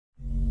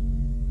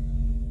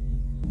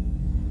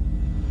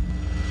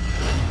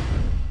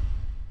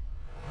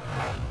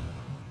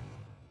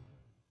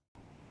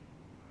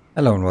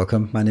Hello and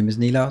welcome, my name is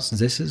Nilaus.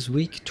 This is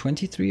week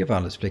 23 of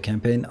our Let's Play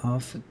campaign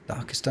of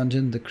Darkest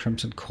Dungeon, the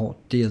Crimson Court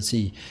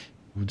DLC.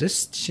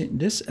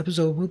 This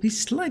episode will be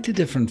slightly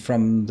different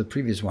from the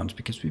previous ones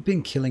because we've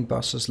been killing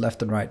bosses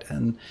left and right,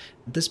 and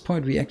at this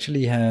point we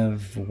actually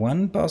have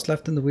one boss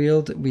left in the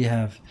Weald, we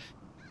have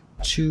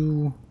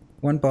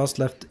one boss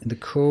left in the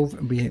Cove,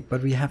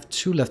 but we have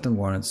two left in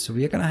Warrens, so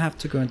we are going to have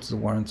to go into the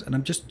Warrens, and I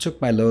just took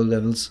my low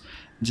levels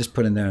and just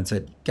put in there and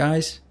said,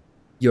 guys,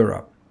 you're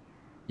up.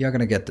 You're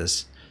going to get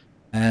this.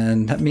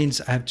 And that means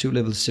I have 2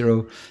 level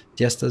 0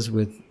 jesters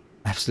with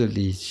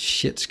absolutely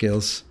shit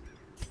skills.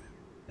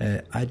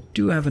 I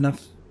do have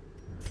enough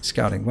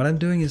scouting. What I'm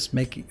doing is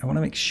I want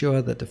to make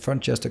sure that the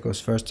front jester goes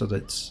first, so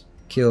that it's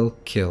kill,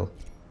 kill.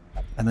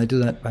 And I do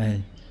that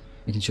by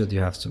making sure that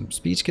you have some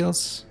speed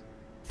skills.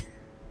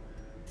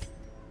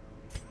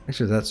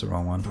 Actually, that's the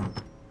wrong one.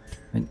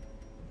 I mean,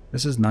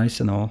 this is nice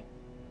and all,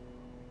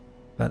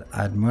 but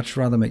I'd much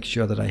rather make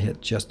sure that I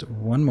hit just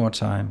one more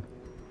time.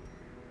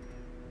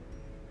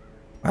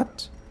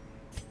 What?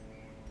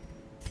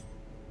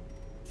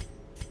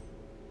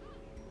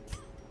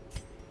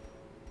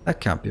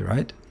 That can't be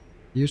right.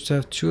 I used to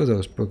have 2 of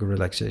those Book of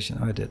Relaxation.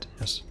 Oh, I did,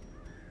 yes.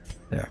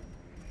 There.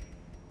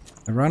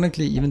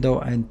 Ironically, even though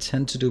I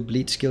intend to do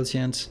bleed skill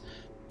chance,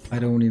 I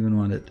don't even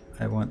want it.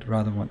 I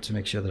rather want to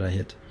make sure that I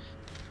hit.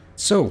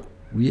 So,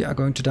 we are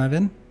going to dive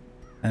in.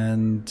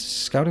 And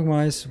scouting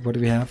wise, what do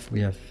we have?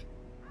 We have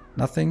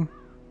nothing.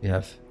 We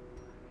have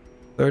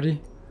 30.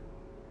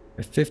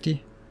 We have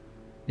 50.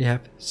 We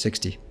have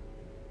 60.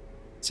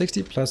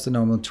 60 plus the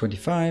normal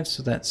 25,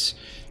 so that's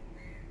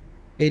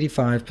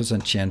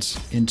 85%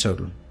 chance in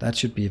total. That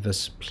should give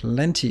us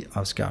plenty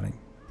of scouting.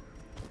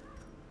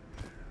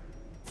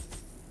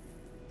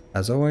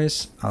 As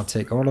always, I'll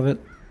take all of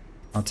it.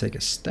 I'll take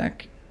a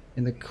stack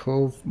in the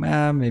Cove.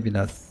 Maybe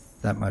not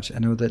that much. I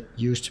know that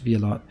used to be a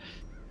lot.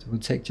 So we'll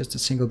take just a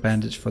single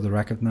bandage for the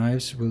rack of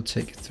knives. We'll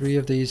take 3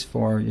 of these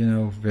for,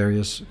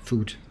 various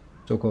food,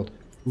 so-called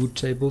food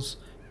tables.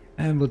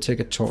 And we'll take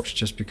a torch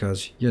just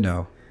because,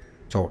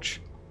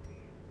 torch.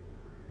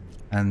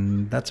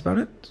 And that's about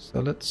it. So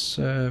let's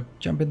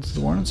jump into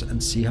the Warrens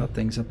and see how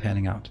things are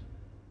panning out.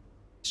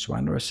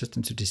 Swine are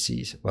resistant to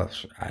disease. Well,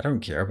 I don't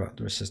care about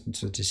the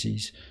resistance to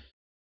disease.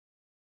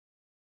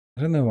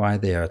 I don't know why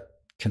they are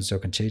so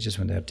contagious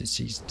when they are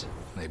diseased.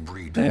 They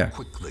breed there.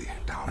 Quickly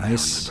down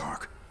Nice. there in the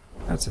dark.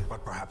 That's a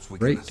but perhaps we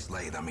great. Can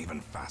slay them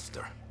even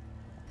faster.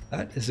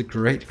 That is a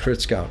great crit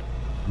scout.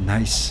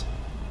 Nice.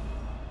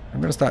 I'm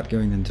gonna start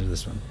going into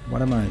this one.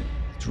 What am I?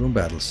 It's room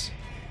battles.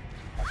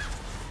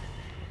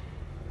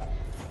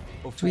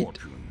 Sweet.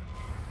 Fortune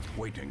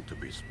waiting to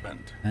be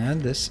spent.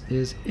 And this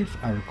is, if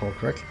I recall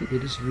correctly,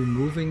 it is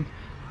removing.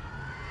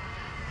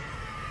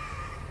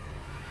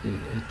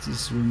 It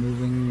is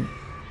removing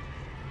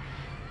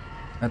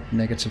at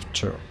negative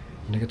turn.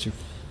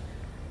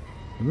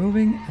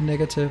 Removing a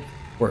negative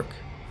work.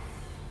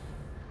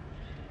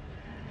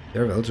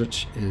 Their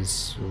Eldritch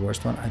is the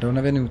worst one. I don't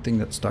have anything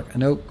that's stuck. I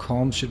know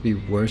Calm should be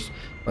worse,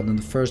 but on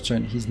the first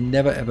turn, he's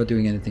never ever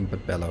doing anything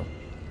but bellow.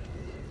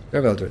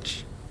 Their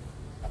Eldritch.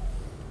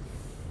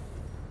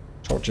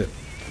 Torch it.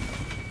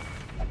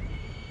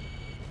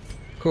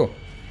 Cool.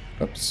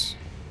 Oops.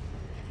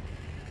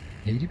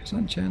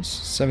 80% chance?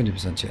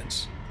 70%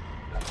 chance.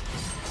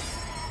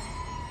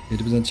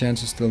 80%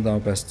 chance is still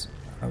our best.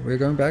 We're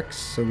going back,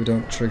 so we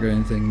don't trigger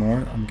anything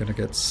more. I'm gonna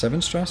get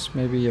 7 stress,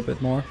 maybe a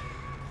bit more.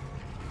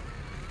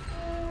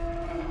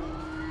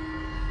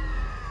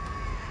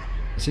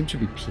 There seems to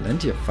be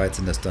plenty of fights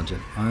in this dungeon.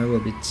 I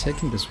will be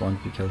taking this one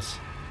because,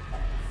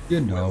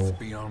 I'd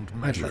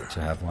like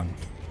to have one.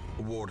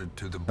 Awarded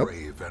to the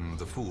brave and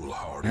the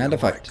foolhardy. And a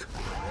fight.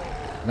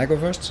 Can I go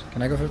first?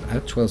 Can I go first? I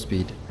have 12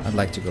 speed. I'd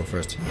like to go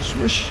first.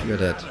 Swoosh, you're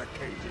dead.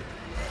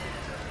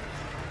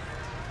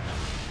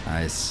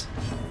 Nice.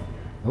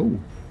 Oh.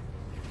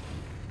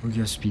 Oh, you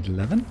have speed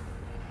 11?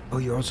 Oh,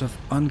 you also have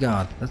on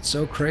guard. That's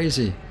so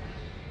crazy.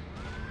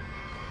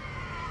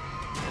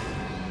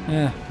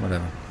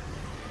 Whatever.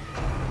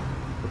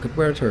 Look at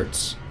where it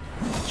hurts.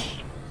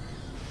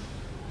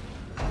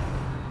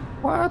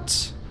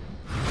 What?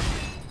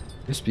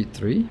 You speed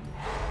 3?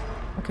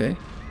 Okay.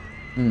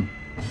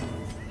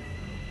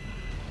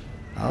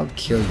 I'll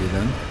kill you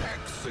then.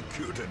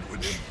 Executed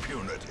with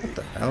impunity. What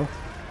the hell?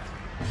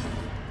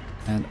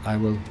 And I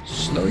will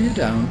slow you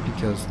down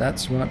because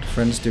that's what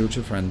friends do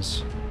to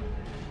friends.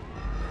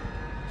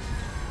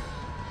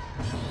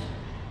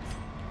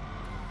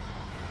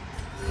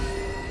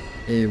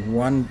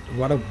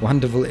 What a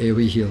wonderful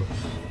AoE heal.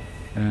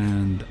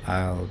 And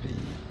I'll be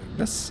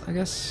this, I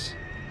guess.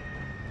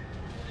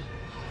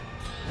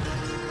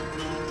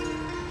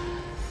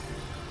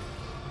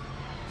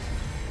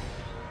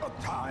 A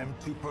time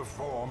to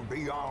perform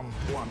beyond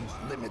one's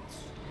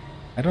limits.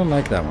 I don't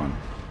like that one.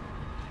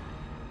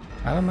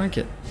 I don't like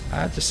it.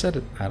 I just said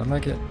it. I don't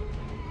like it.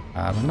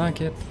 I don't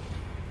like it.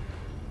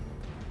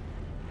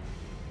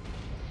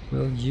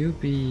 Will you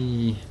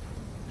be...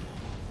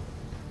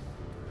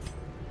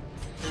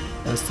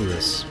 Let's do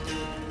this.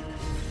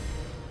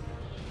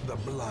 The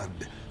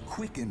blood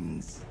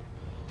quickens.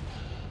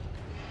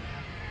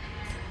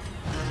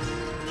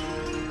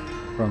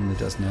 probably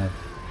doesn't have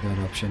that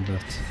option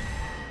left.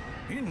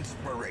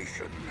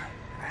 Inspiration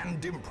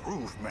and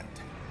improvement.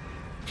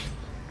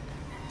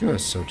 You are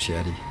so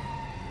chatty.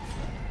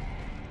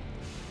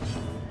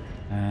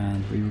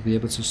 And we will be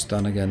able to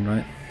stun again,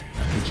 right?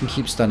 We can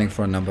keep stunning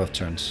for a number of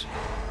turns.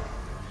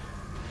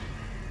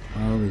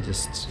 Well, we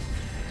just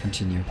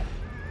continue.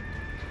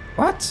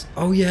 What?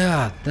 Oh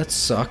yeah, that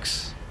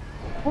sucks.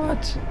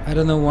 What? I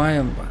don't know why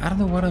I don't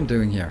know what I'm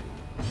doing here.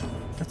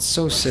 That's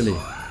so silly.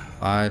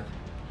 5.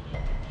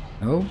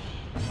 No.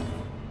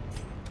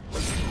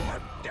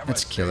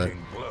 Let's kill it.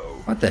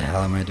 What the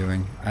hell am I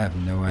doing? I have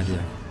no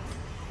idea.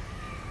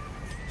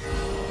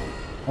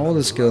 All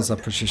the skills are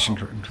positioned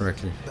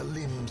incorrectly.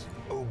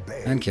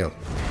 And kill.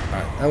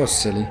 Alright, that was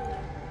silly.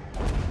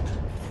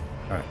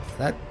 Alright,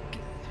 that...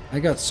 I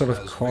got sort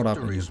of caught up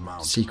in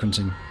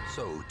sequencing.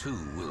 So too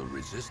will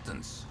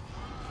resistance.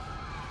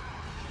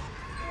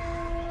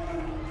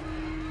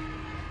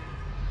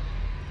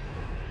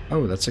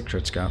 Oh, that's a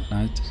crit scout.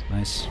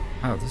 Nice.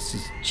 Wow, this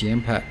is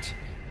jam-packed.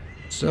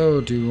 So,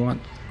 do you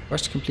want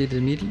quest completed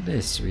immediately?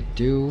 Yes, we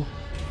do.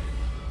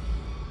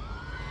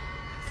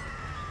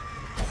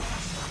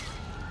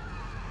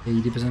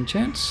 80%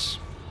 chance.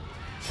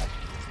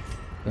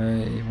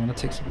 I want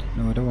to take some...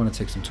 No, I don't want to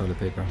take some toilet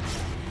paper.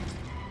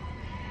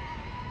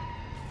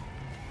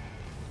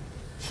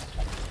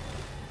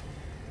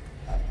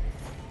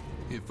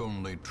 If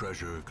only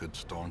treasure could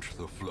staunch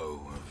the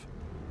flow of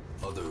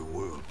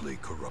otherworldly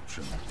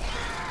corruption.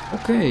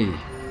 Okay.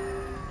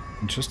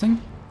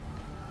 Interesting.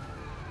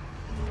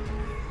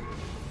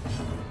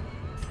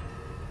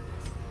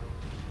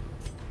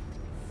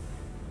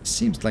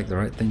 Seems like the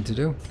right thing to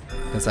do.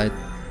 Because I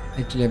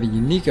actually have a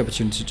unique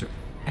opportunity to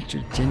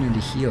actually genuinely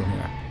heal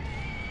here.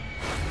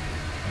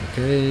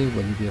 Okay,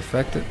 will you be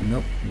affected?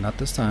 Nope, not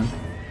this time.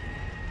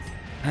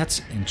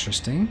 That's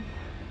interesting.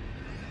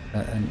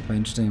 And by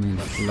interesting I mean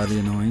bloody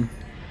annoying.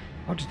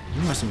 How did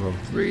you must have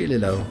rolled really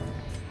low.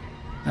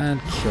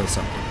 And kill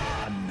something.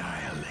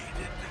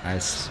 Annihilated.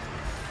 Nice.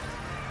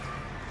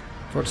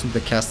 Fortunately,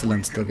 the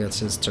Castellan still gets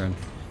his turn.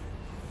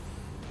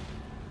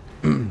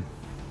 Do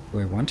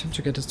I want him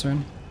to get his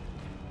turn?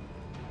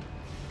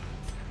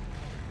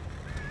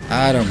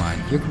 I don't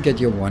mind. You can get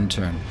your one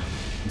turn.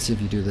 Let's see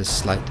if you do this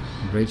slight.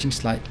 Raging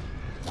slight.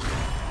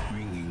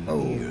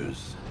 Oh.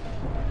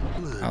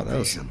 Oh, that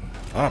was a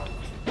lot.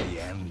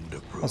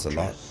 That was a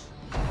lot.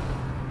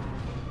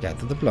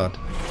 Gather the blood.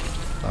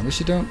 Promise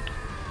you don't.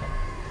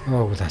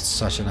 Oh, that's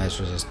such a nice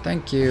resist.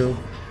 Thank you.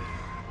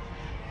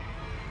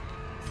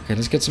 Okay,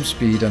 let's get some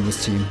speed on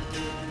this team.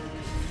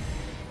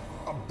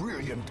 A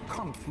brilliant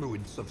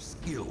confluence of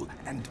skill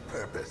and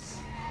purpose.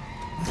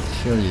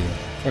 Kill you.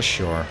 For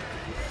sure.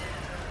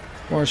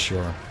 For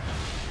sure.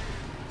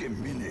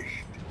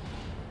 Diminished.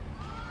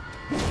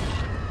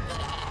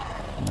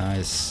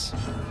 Nice.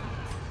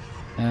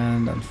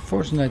 And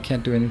unfortunately I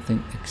can't do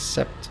anything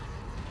except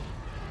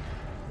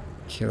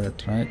kill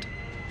it, right?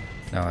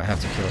 No, I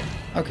have to kill it.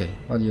 Okay,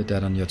 well you're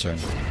dead on your turn.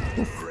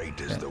 Great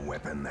is the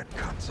weapon that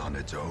cuts on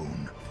its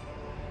own.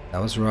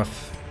 That was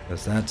rough,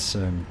 because that's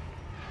a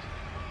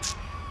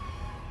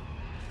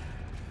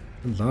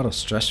lot of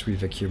stress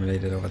we've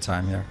accumulated over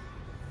time here.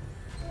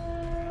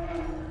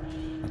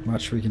 Not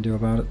much we can do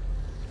about it.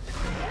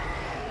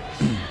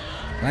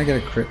 Can I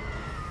get a crit?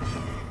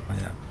 Oh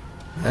yeah.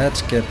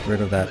 Let's get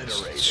rid of that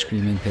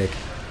screaming pig.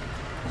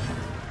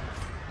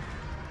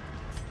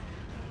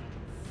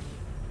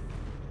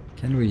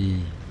 Can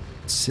we...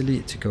 It's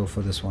silly to go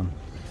for this one.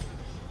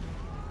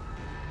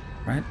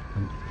 Right?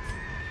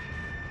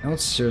 No,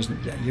 seriously,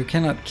 yeah, you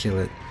cannot kill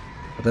it.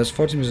 But there's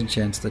 40%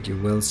 chance that you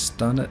will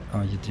stun it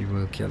or you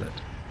will kill it.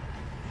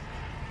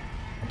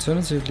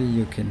 Alternatively,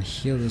 you can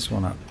heal this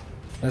one up.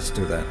 Let's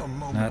do that.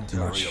 Not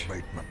much.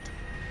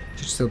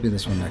 Should still be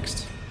this one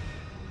next.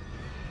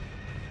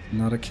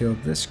 Not a kill.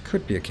 This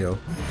could be a kill,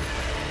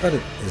 but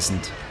it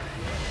isn't.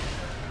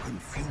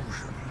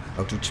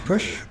 Eldritch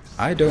push.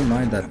 I don't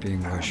mind that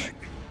being rush.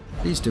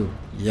 Please do.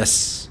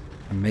 Yes.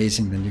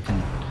 Amazing. Then you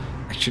can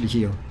actually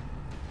heal.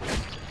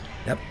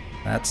 Yep.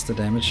 That's the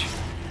damage.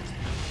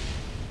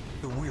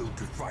 The will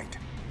to fight.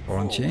 Or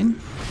on chain.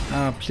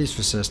 Please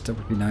resist. That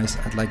would be nice.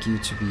 I'd like you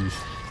to be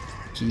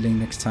healing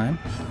next time.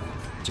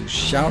 To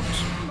shout.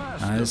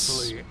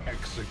 Nice.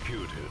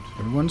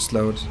 Everyone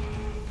slowed.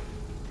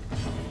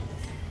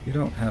 You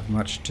don't have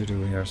much to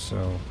do here,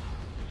 so...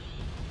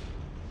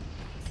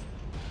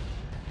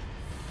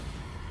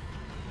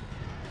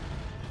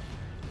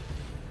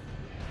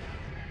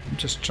 I'm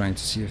just trying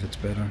to see if it's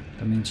better.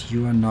 That means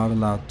you are not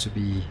allowed to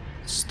be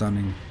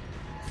stunning.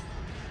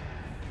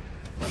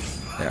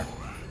 There.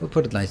 We'll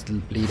put a nice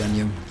little bleed on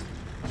you.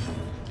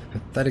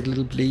 Pathetic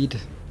little bleed, to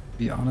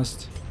be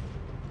honest.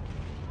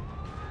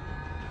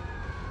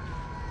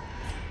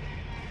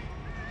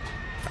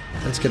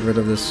 Let's get rid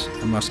of this.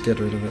 I must get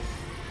rid of it.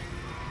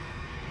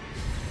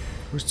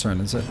 Whose turn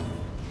is it?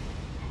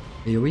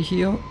 AoE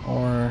heal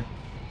or...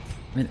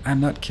 I mean, I'm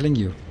not killing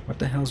you. What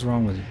the hell's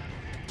wrong with you?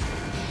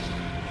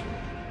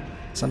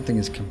 Something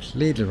is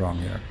completely wrong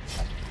here.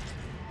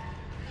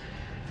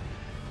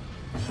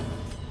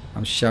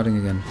 I'm shouting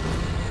again.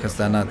 Because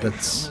they're not,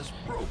 that's,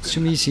 to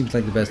me, seems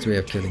like the best way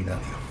of killing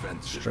that.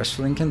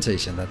 Stressful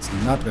incantation, that's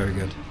not very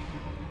good.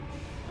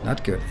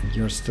 Not good, and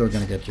you're still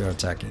gonna get your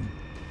attack in.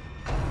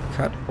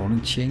 Cut ball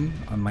and chain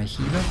on my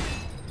healer.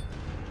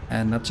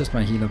 And not just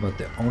my healer, but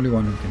the only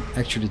one who can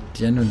actually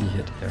genuinely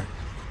hit here.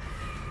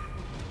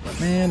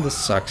 Man, this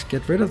sucks.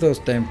 Get rid of those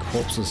damn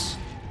corpses.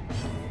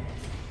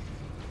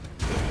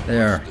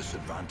 There.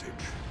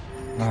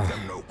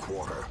 Oh.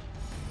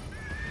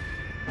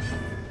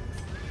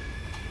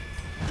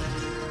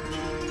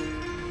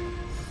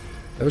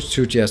 Those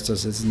two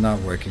jesters is not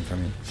working for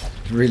me.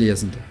 It really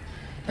isn't.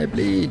 I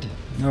bleed.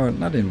 No,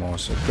 not anymore,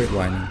 so quit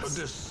whining.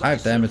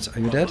 5 damage. Are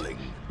you dead?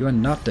 You are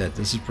not dead.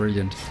 This is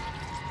brilliant.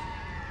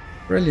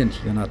 Brilliant,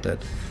 you're not dead.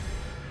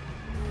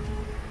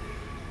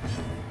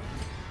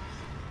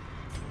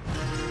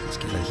 Let's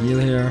get a heal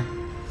here.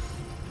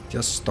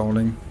 Just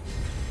stalling.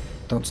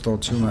 Don't stall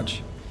too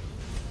much.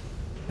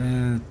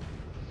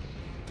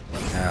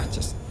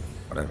 Just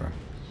whatever.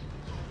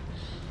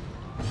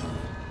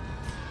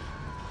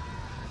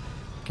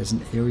 Guess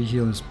an AoE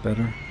heal is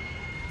better.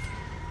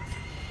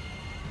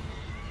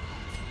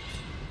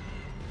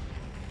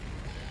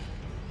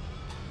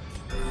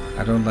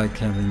 I don't like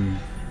having...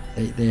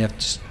 They have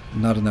just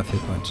not enough hit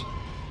points.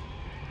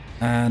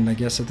 And I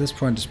guess at this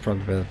point it's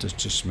probably better just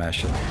to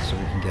smash it so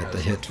we can get the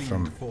hit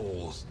from...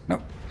 No.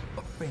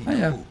 Oh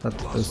yeah,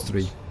 those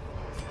 3.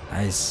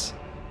 Nice.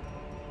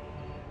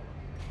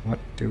 What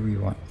do we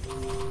want?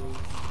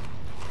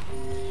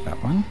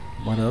 That one.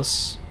 What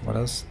else? What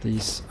else?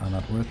 These are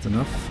not worth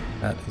enough.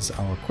 That is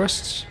our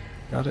quest.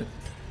 Got it.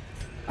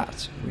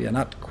 But we are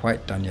not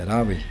quite done yet,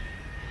 are we?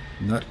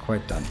 Not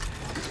quite done.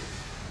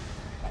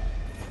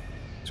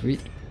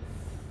 Sweet.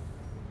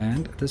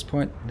 And at this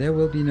point there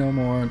will be no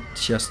more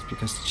chests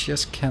because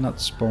chests cannot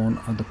spawn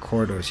on the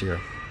corridors here.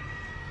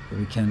 So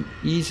we can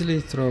easily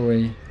throw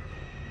away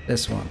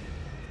this one.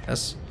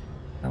 Yes,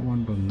 that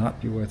one will not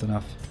be worth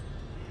enough.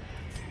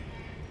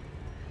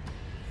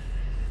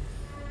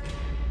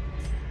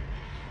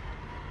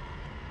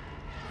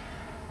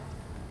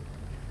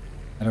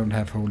 I don't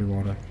have holy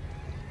water.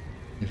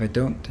 If I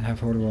don't have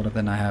holy water,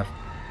 then I have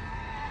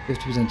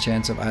 50%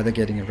 chance of either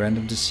getting a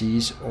random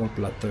disease or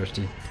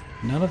bloodthirsty.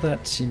 None of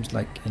that seems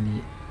like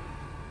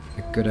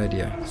a good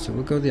idea, so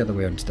we'll go the other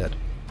way instead.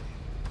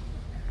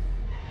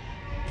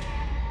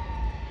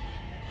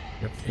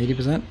 You have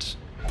 80%.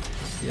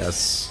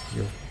 Yes,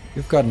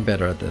 you've gotten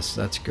better at this.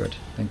 That's good.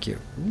 Thank you.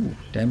 Ooh,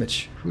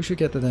 damage. Who should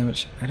get the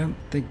damage? I don't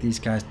think these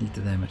guys need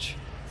the damage.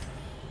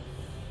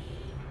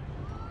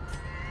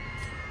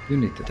 You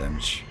need the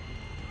damage.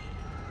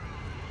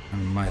 I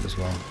might as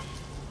well.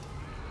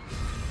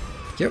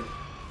 Yep.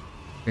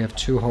 We have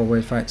 2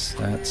 hallway fights.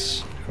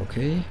 That's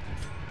okay.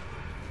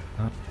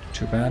 Not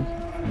too bad.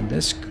 And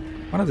this,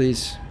 one of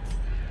these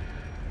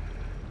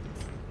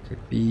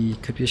could be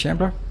a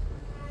shambler.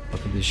 Or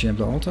could be a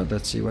shambler altar.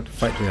 Let's see what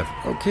fight we have.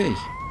 Okay.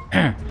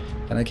 Can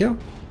I kill?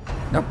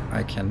 Nope,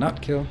 I cannot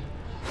kill.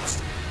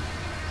 So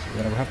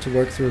we're gonna have to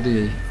work through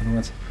the other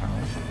ones.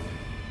 Oh.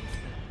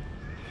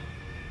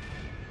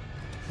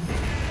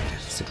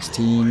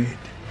 16.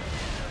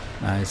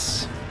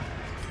 Nice.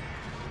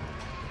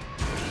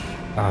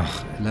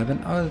 Ah,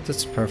 11. Oh,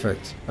 that's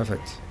perfect.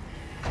 Perfect.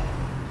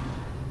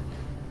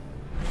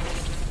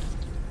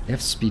 They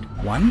have speed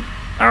 1?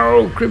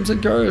 Oh,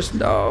 Crimson Curse,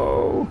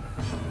 no!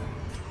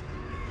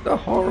 The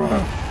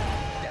horror!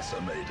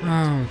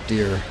 Oh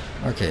dear.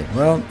 Okay,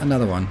 well,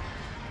 another one.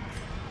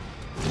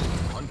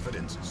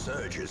 Confidence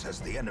surges as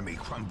the enemy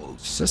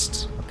crumbles.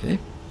 Assist, okay.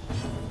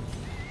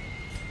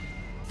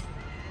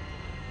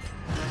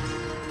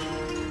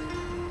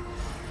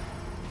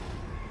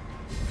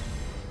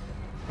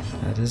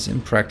 That is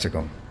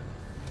impractical.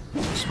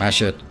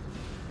 Smash it.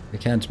 We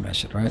can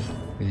smash it, right?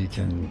 We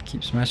can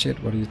keep smashing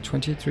it. What are you?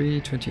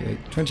 23,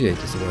 28. 28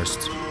 is the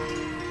worst.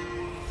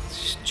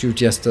 2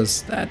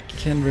 jesters. That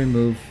can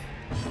remove.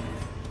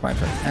 Quite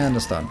right. And a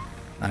stun.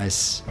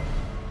 Nice.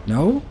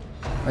 No?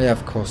 Oh yeah,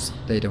 of course.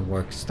 They don't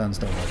work. Stuns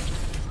don't work.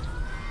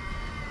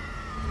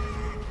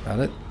 Got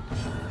it.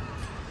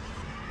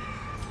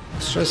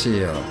 Stress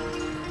heal.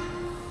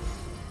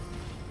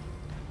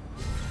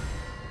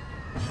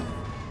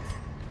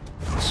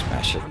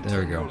 Smash it. There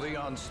we go.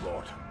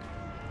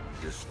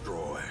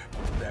 Destroy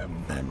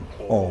them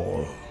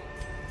all.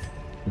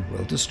 We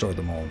will destroy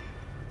them all.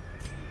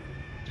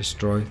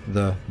 Destroy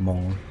the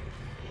mall.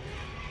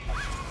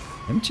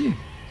 Empty?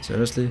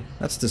 Seriously?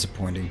 That's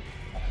disappointing.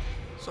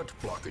 Such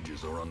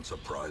blockages are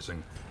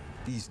unsurprising.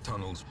 These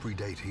tunnels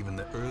predate even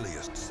the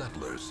earliest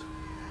settlers.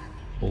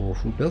 Or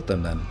who built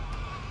them then?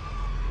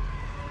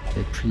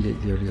 They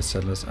predate the earliest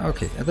settlers.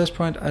 Okay, at this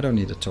point I don't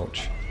need a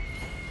torch.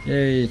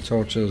 Yay,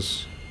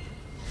 torches.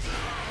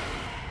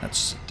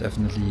 That's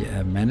definitely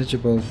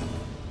manageable.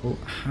 Oh,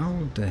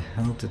 how the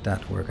hell did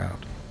that work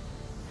out?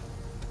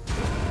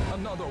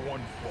 Another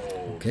one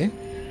falls. Okay.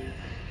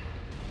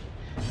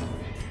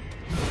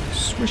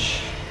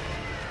 Swish.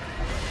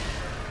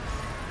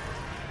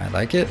 I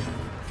like it.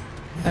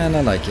 And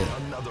I like it.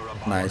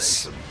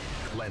 Nice.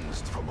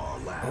 Cleansed from our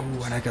lands.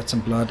 Oh, and I got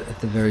some blood at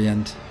the very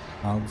end.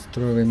 I'll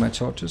throw away my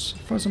torches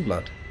for some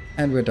blood.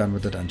 And we're done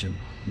with the dungeon.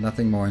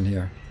 Nothing more in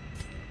here.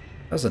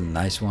 That was a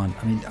nice one.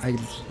 I mean, I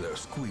Their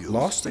squeals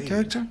lost the fade.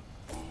 character.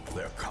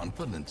 Their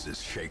confidence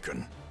is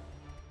shaken.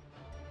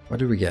 What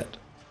do we get?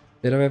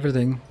 Bit of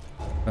everything,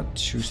 but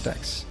 2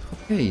 stacks.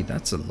 Okay,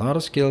 that's a lot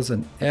of skills,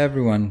 and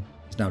everyone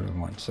is now level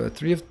 1. So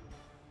 3 of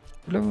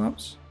level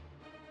ups,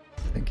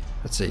 I think.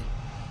 Let's see.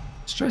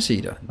 Stress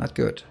Eater, not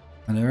good.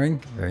 Unerring,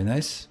 very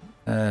nice.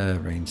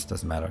 Range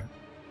doesn't matter.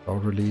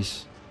 Gold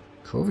Release.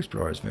 Cove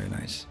Explorer is very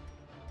nice.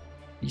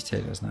 Beast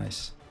Tailor is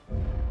nice.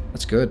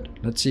 That's good.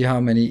 Let's see how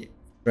many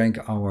drank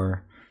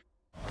our...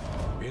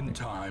 In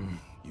time,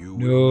 you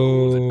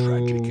will know the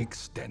tragic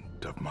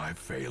extent of my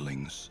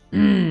failings.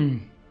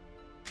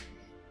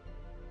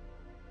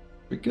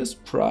 Shrieker's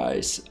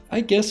prize.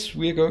 I guess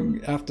we're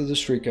going after the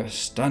Shrieker,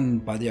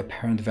 stunned by the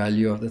apparent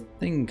value of the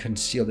thing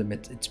concealed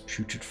amid its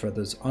putrid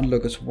feathers.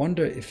 Onlookers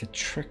wonder if a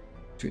trek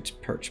to its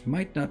perch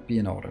might not be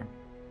in order.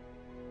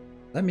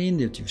 Does that mean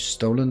that you've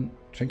stolen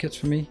trinkets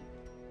from me?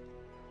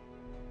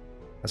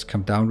 Let's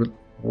come down with...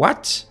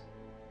 What?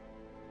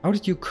 How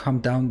did you come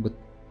down with...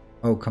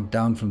 Oh, come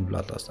down from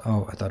Bloodlust.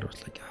 Oh, I thought it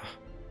was like...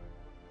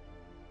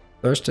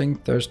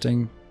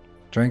 Thirsting.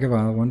 Drank a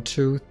vial. 1,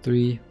 2,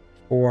 3,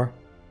 4,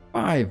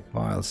 5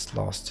 vials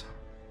lost.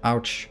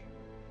 Ouch.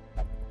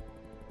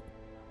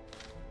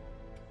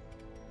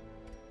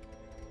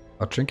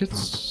 Our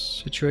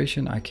trinkets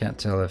situation? I can't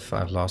tell if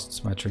I've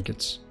lost my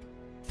trinkets.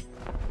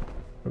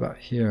 What about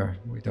here?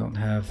 We don't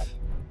have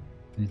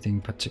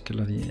anything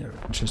particularly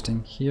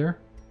interesting here.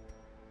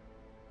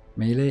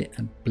 Melee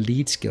and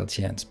bleed skill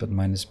chance, but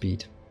minus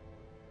speed.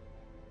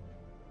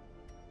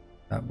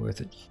 Not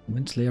worth it.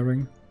 Human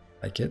Slayering,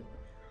 like it.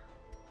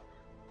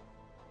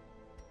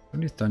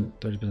 Only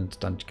 30%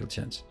 stun skill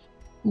chance.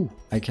 Ooh,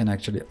 I can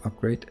actually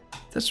upgrade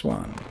this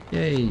one.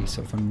 Yay!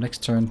 So from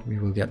next turn we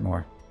will get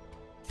more.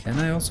 Can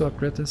I also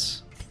upgrade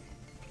this?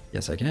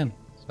 Yes, I can.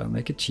 So I'll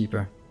make it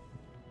cheaper.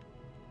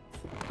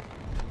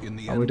 In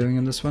the How are we doing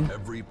in this one?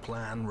 Every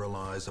plan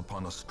relies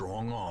upon a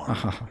strong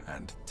arm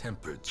and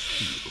tempered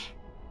steel.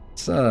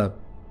 It's a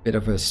bit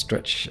of a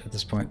stretch at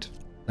this point.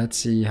 Let's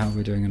see how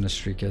we're doing on the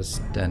Shrieker's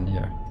den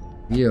here.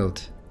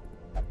 Wield.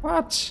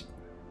 What?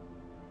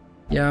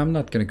 Yeah, I'm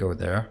not gonna go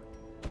there.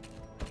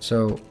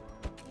 So,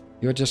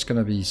 you're just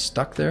gonna be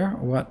stuck there,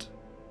 or what?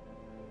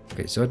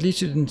 Okay, so at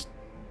least you didn't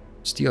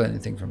steal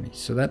anything from me.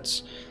 So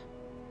that's...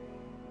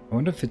 I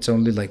wonder if it's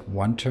only like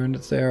 1 turn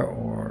that's there,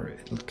 or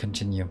it'll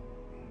continue.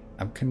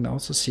 I can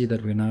also see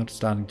that we're now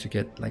starting to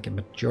get like a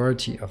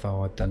majority of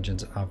our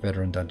dungeons are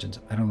veteran dungeons.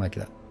 I don't like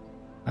that.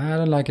 I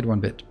don't like it one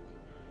bit.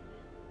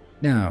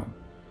 Now,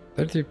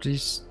 33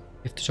 please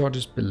if the torch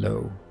is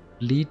below.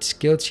 Lead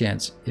skill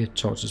chance if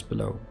torch is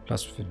below.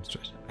 Plus 15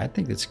 stress. I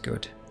think it's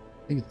good.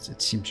 I think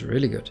it seems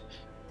really good.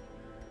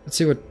 Let's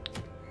see what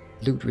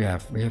loot we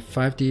have. We have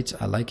 5 deeds.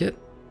 I like it.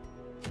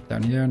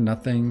 Down here,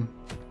 nothing.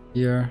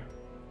 Here,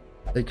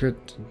 sacred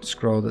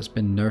scroll that's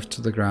been nerfed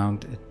to the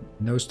ground.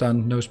 No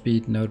stun, no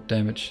speed, no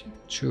damage.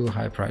 Too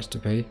high price to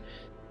pay.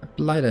 A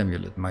blight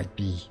amulet might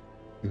be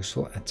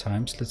useful at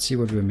times. Let's see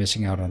what we're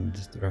missing out on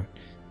this road.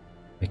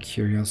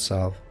 Mercurial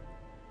salve.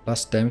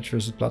 Plus damage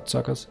versus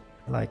bloodsuckers.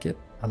 I like it.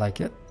 I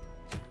like it.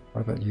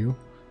 What about you?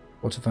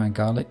 Fortifying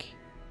garlic.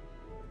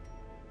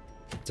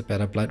 It's a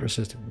better blight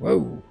resist.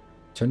 Whoa!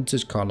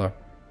 Turnitin color.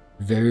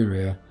 Very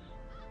rare.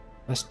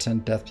 Plus 10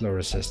 death blow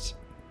resist.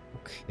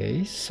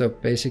 Okay, so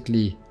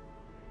basically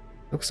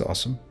looks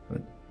awesome,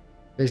 but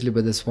basically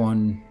with this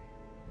one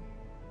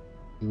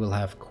you will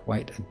have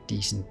quite a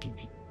decent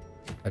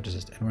blight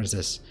resist. And what is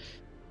this?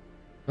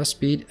 Plus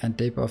speed and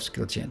day buff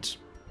skill chance.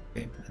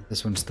 Okay,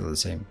 this one's still the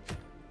same.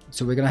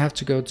 So we're gonna have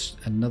to go to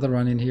another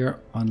run in here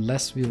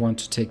unless we want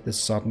to take the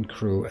sodden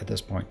crew at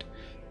this point.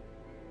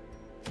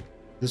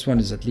 This one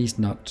is at least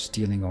not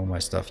stealing all my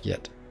stuff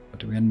yet,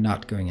 but we're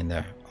not going in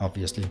there,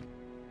 obviously.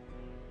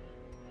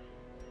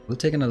 We'll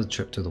take another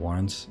trip to the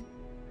Warrens.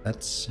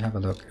 Let's have a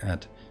look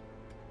at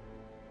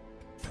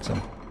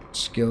some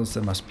skills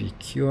that must be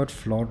cured,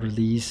 flawed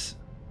release.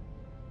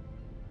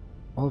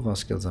 All of our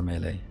skills are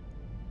melee.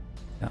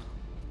 Yeah.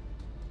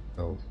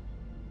 So,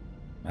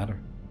 matter.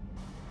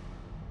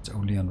 It's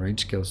only on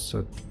range skills, so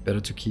it's better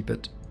to keep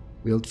it.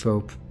 Wield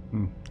Phobe.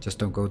 Just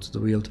don't go to the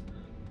wield.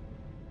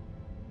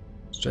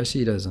 Stress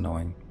Eater is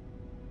annoying.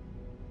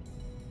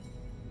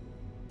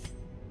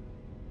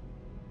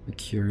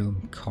 Mercurial,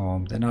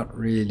 Calm. They're not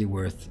really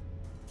worth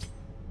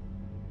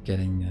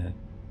getting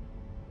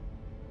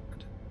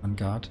on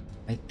guard.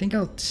 I think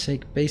I'll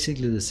take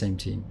basically the same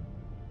team.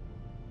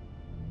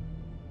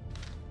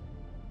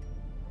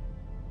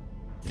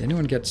 Did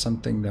anyone get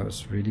something that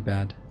was really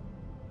bad?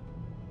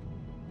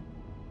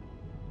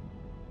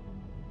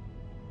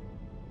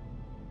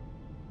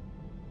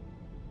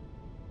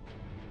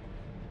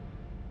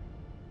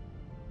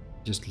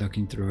 Just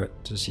looking through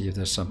it to see if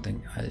there's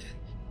something.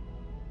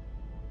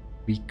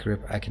 Weak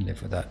grip, I can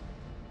live with that.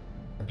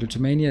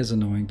 Plutomania is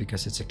annoying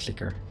because it's a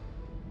clicker.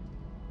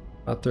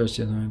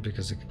 Bloodthirsty annoying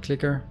because it's a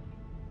clicker.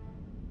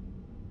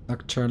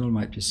 Nocturnal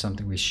might be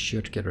something we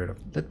should get rid of.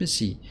 Let me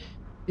see.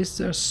 Is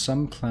there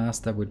some class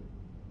that would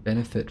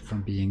benefit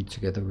from being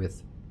together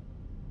with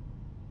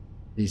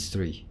these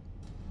three?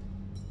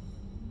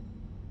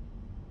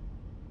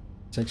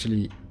 It's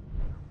actually...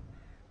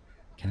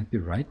 Can it be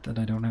right that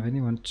I don't have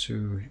anyone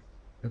to...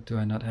 Do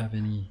I not have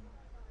any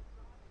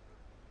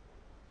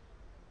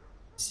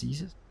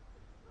diseases?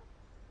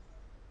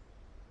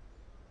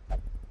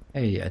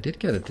 Hey, I did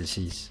get a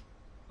disease.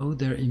 Oh,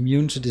 they're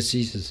immune to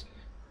diseases.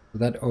 So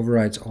that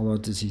overrides all our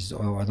diseases,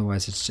 or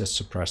otherwise it's just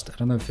suppressed. I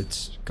don't know if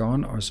it's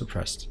gone or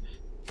suppressed.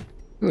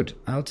 Good,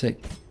 I'll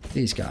take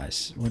these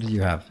guys. What do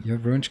you have? You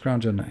have Ruined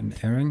Scrounger and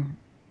Erring,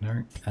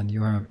 and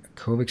you have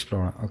Cove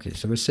Explorer. Okay,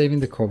 so we're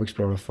saving the Cove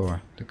Explorer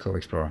for the Cove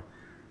Explorer.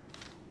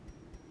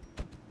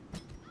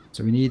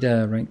 So we need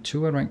a rank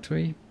 2 or rank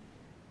 3.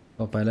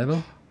 Sort by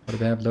level. What do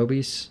we have?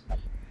 Lobies.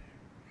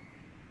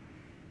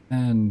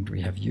 And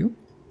we have you.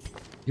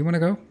 You wanna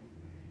go?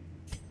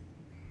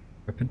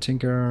 Weapon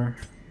Tinker.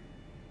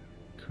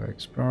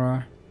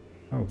 Explorer.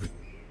 Oh,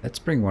 let's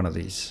bring one of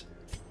these.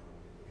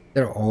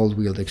 They're all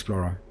wheeled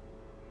Explorer.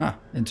 Ah,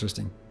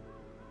 interesting.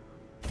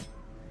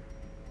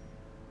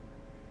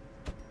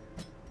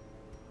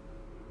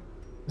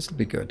 This will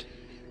be good,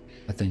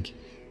 I think.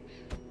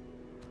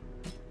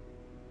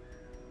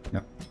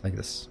 No, like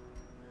this.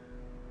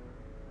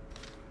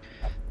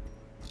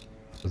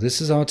 So this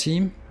is our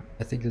team.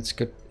 I think it's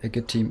good. A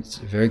good team. It's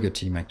a very good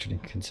team, actually,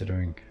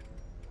 considering.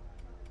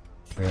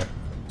 Where?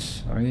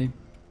 Sorry.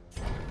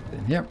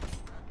 In here.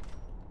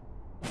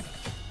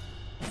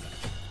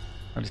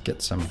 I'll just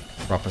get some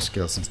proper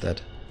skills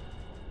instead.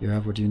 You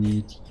have what you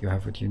need, you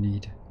have what you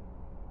need,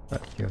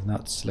 but you have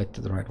not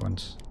selected the right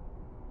ones.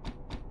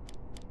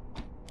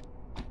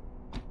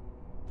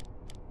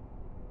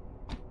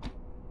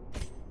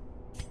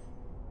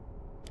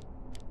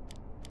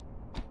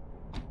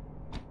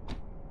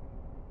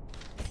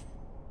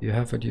 You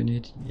have what you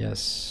need?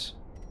 Yes,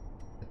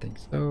 I think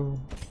so.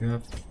 You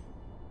have.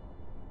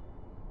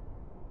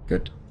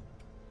 Good.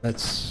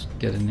 Let's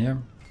get in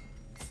here.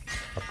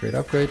 Upgrade,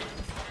 upgrade.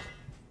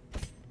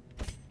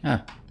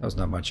 Ah, that was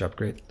not much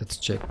upgrade. Let's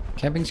check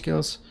camping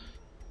skills.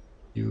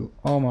 You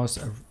almost,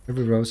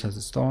 every rose has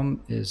a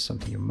storm is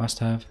something you must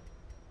have.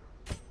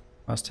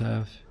 Must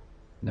have.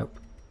 Nope,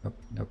 nope,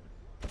 nope.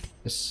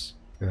 Yes,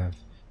 you have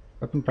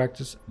weapon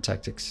practice and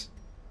tactics.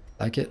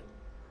 Like it.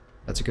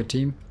 That's a good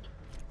team.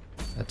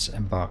 Let's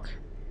embark.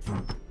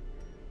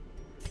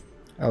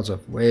 I also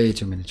have way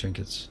too many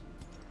trinkets.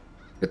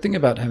 Good thing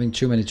about having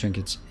too many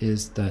trinkets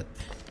is that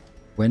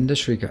when the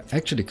Shrieker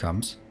actually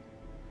comes,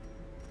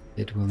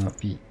 it will not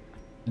be...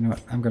 You know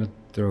what, I'm gonna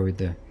throw it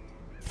there.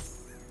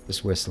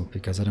 This whistle,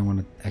 because I don't want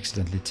to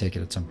accidentally take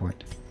it at some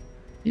point.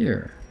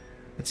 Here,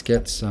 let's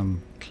get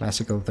some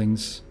classical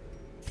things.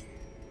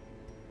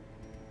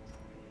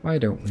 Why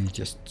don't we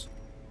just...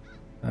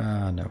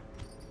 no.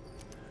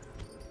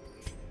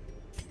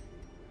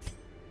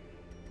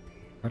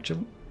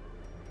 Cudgel?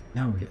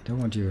 No, I don't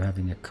want you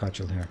having a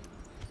cudgel here.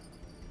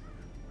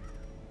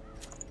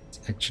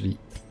 Actually,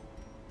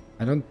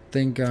 I don't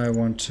think I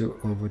want to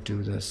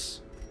overdo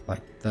this.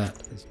 Like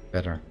that is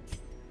better.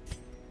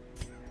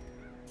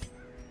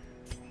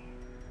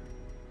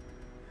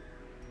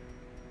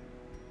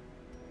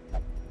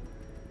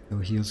 No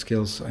heal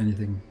skills or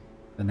anything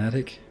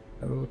fanatic.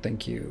 Oh,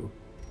 thank you.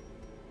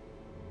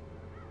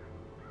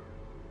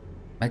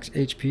 Max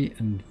HP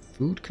and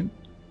food can...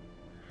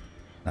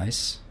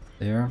 Nice.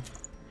 There.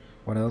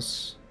 What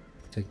else?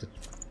 Take the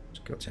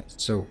skill chance.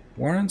 So,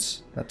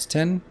 warrants, that's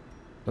 10.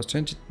 Plus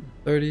 20,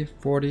 30,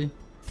 40,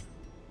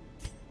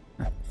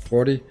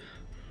 40,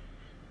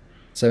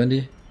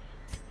 70,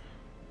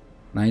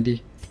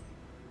 90.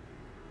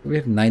 We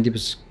have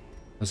 90%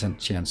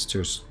 chance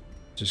to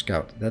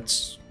scout.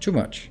 That's too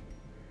much.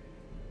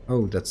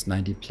 Oh, that's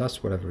 90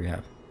 plus whatever we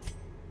have.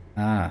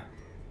 Ah.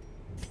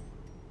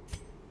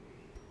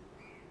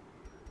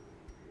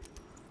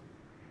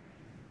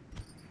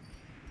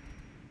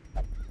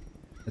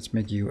 Let's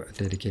make you a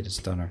dedicated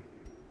stunner.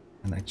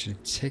 And actually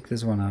take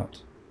this one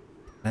out.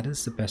 That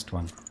is the best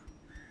one.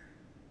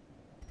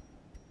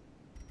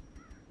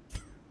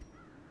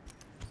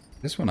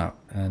 This one out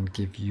and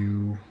give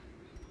you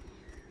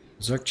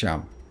Berserk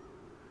Charm.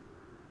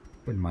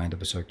 Wouldn't mind a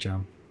Berserk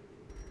Charm.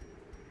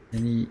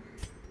 Any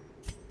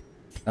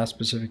class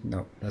specific?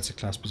 No, that's a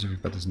class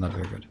specific, but it's not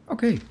very good.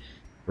 Okay,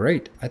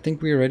 great. I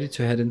think we are ready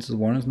to head into the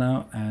Warrens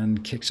now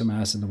and kick some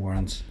ass in the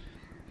Warrens.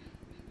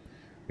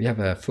 We have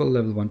a full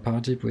level 1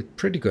 party with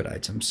pretty good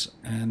items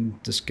and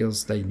the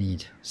skills they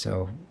need.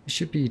 So we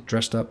should be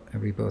dressed up,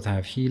 and we both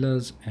have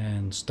healers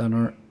and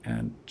stunner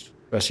and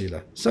stress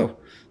healer. So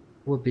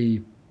we'll be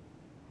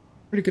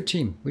a pretty good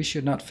team. We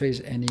should not face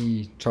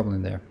any trouble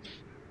in there.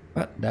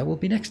 But that will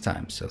be next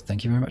time. So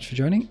thank you very much for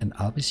joining, and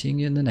I'll be seeing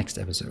you in the next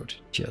episode.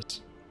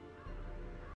 Cheers.